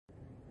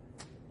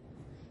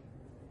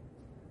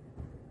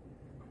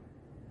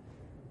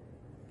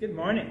Good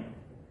morning.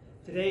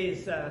 Today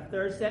is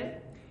Thursday,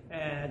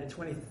 the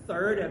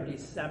 23rd of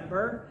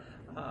December,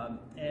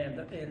 and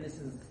this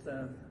is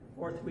the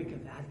fourth week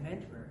of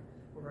Advent.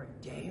 We're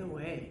a day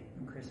away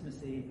from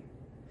Christmas Eve.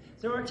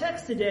 So our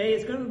text today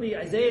is going to be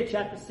Isaiah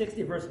chapter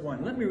 60, verse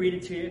 1. Let me read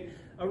it to you.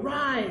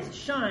 Arise,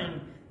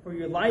 shine, for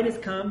your light has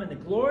come, and the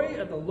glory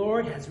of the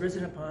Lord has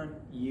risen upon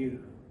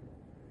you.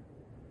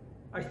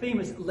 Our theme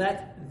is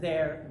Let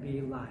There Be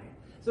Light.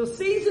 So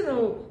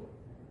seasonal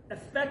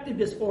affective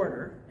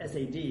disorder,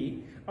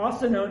 SAD,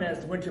 also known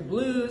as winter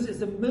blues,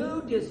 is a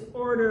mood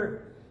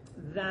disorder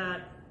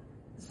that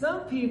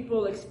some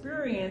people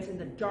experience in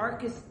the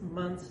darkest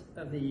months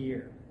of the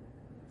year.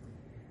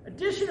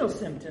 Additional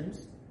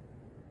symptoms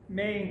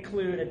may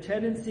include a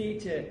tendency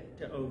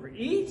to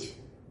overeat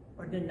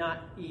or to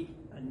not eat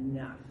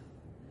enough,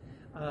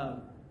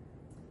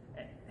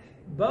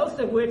 both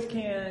of which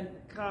can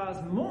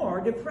cause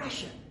more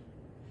depression.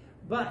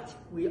 But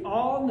we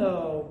all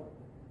know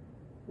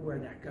where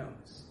that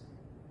goes.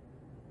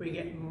 We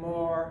get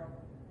more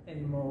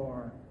and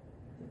more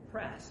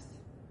depressed,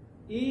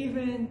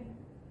 even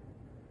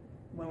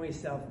when we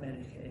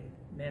medicate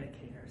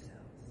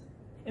ourselves.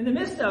 In the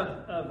midst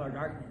of our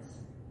darkness,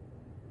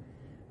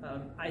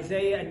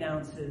 Isaiah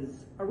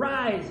announces,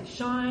 "Arise,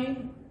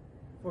 shine,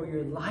 for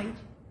your light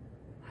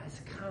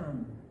has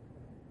come."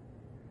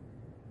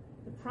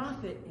 The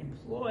prophet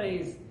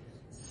employs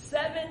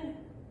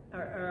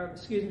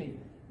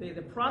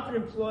the prophet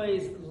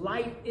employs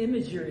light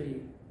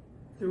imagery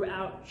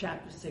throughout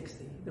chapter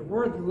 60. The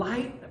word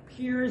light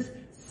appears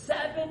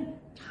 7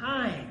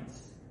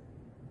 times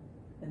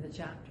in the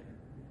chapter.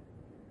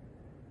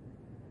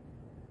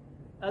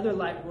 Other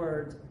light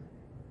words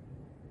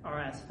are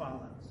as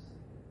follows.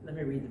 Let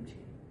me read them to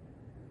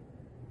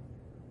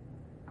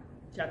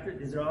you.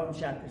 These are all in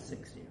chapter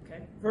 60,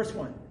 okay? Verse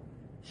 1,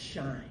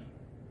 shine.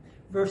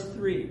 Verse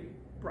 3,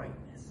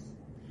 brightness.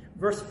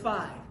 Verse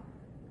 5,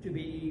 to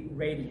be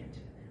radiant.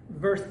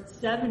 Verse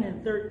 7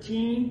 and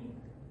 13,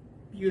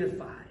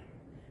 beautify.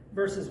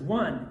 Verses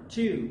 1,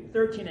 2,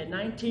 13, and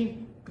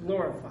 19,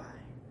 glorify.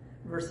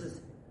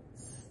 Verses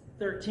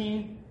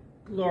 13,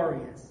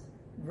 glorious.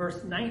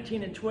 Verse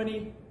 19 and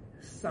 20,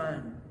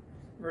 sun.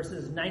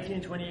 Verses 19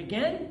 and 20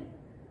 again,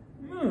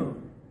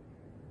 moon.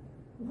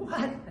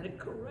 What an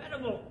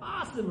incredible,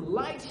 awesome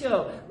light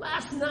show.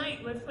 Last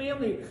night, my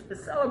family, to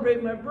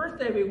celebrate my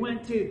birthday, we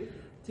went to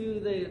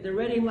the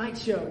Reading Light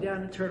Show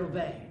down in Turtle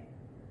Bay.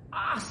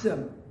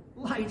 Awesome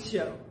light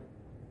show.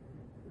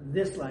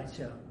 This light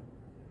show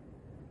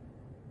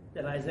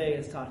that Isaiah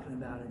is talking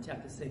about in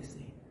chapter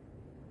 60.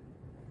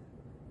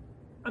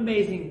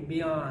 Amazing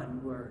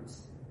beyond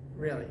words,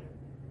 really.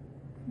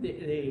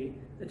 The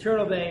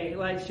Turtle Bay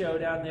Light Show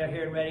down there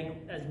here in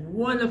Reading, as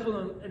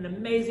wonderful and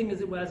amazing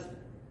as it was,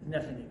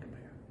 nothing to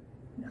compare.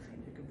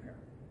 Nothing to compare.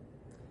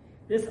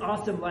 This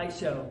awesome light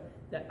show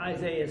that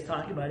Isaiah is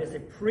talking about is a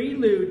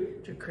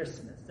prelude to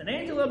Christmas. An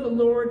angel of the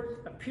Lord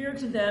appeared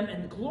to them,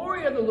 and the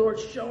glory of the Lord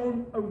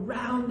shone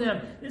around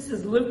them. This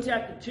is Luke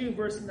chapter 2,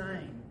 verse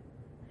 9.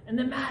 And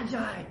the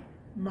Magi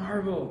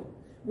marveled,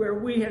 where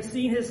we have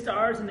seen his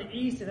stars in the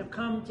east and have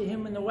come to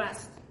him from the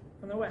west.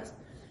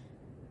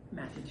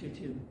 Matthew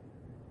 2:2.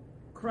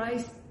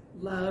 Christ's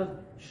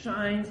love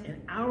shines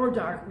in our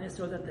darkness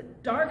so that the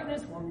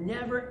darkness will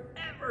never,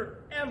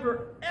 ever,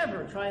 ever,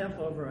 ever triumph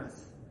over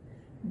us.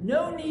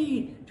 No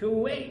need to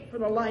wait for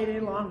the light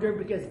any longer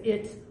because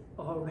it's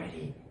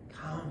already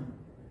come.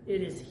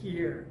 It is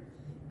here.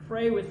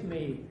 Pray with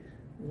me.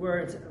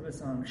 Words of a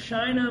song.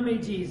 Shine on me,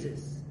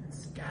 Jesus, and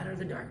scatter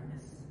the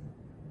darkness.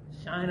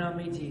 Shine on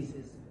me,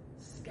 Jesus,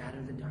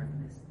 scatter the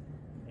darkness.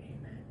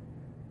 Amen.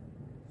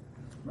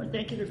 Well,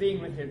 thank you for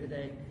being with here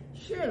today.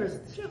 Share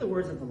the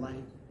words of the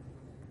light.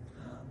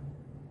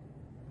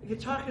 If you're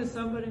talking to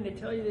somebody and they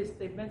tell you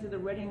they've been to the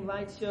Reading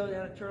Light Show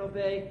down at Turtle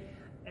Bay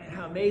and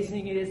how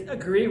amazing it is,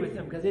 agree with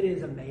them because it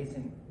is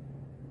amazing.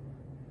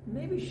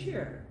 Maybe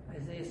share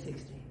Isaiah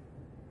 60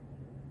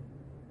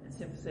 and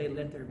simply say,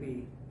 let there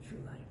be true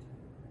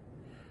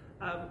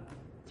light.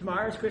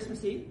 Tomorrow is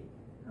Christmas Eve.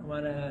 I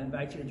want to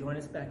invite you to join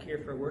us back here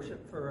for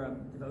worship, for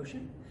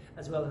devotion,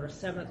 as well as our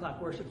 7 o'clock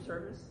worship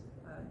service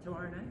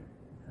tomorrow night,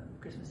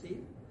 Christmas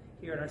Eve,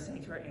 here in our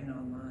sanctuary and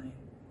online.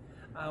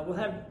 We'll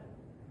have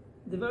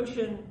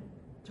devotion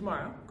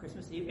tomorrow,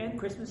 Christmas Eve, and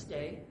Christmas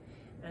Day.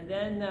 And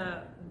then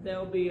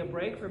there'll be a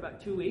break for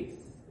about 2 weeks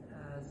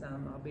as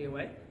I'll be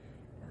away.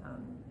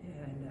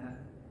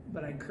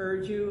 But I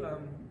encourage you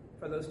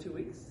for those 2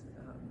 weeks,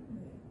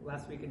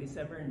 last week in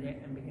December and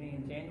beginning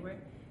in January,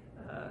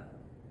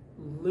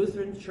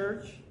 Lutheran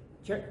Church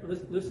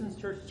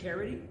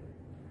Charity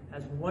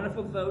has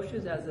wonderful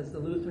devotions, as does the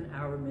Lutheran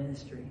Hour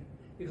Ministry.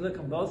 You can look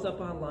them both up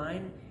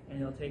online,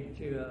 and it'll take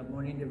you to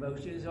morning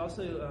devotions.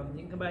 Also, you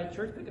can come by the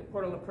church, pick up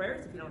Portal of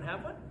Prayers if you don't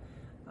have one.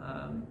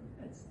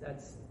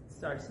 That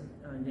starts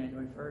on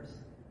January 1st.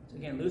 So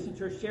again, Lutheran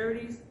Church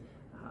Charities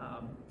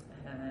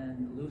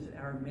and Lutheran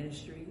Hour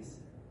Ministries.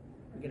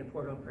 We get a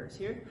Portal of Prayers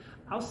here.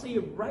 I'll see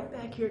you right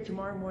back here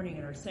tomorrow morning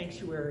in our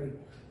sanctuary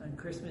on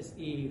Christmas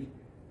Eve.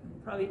 And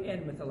we'll probably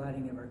end with the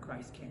lighting of our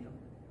Christ candle.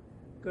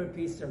 Go in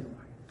peace, serve the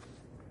Lord.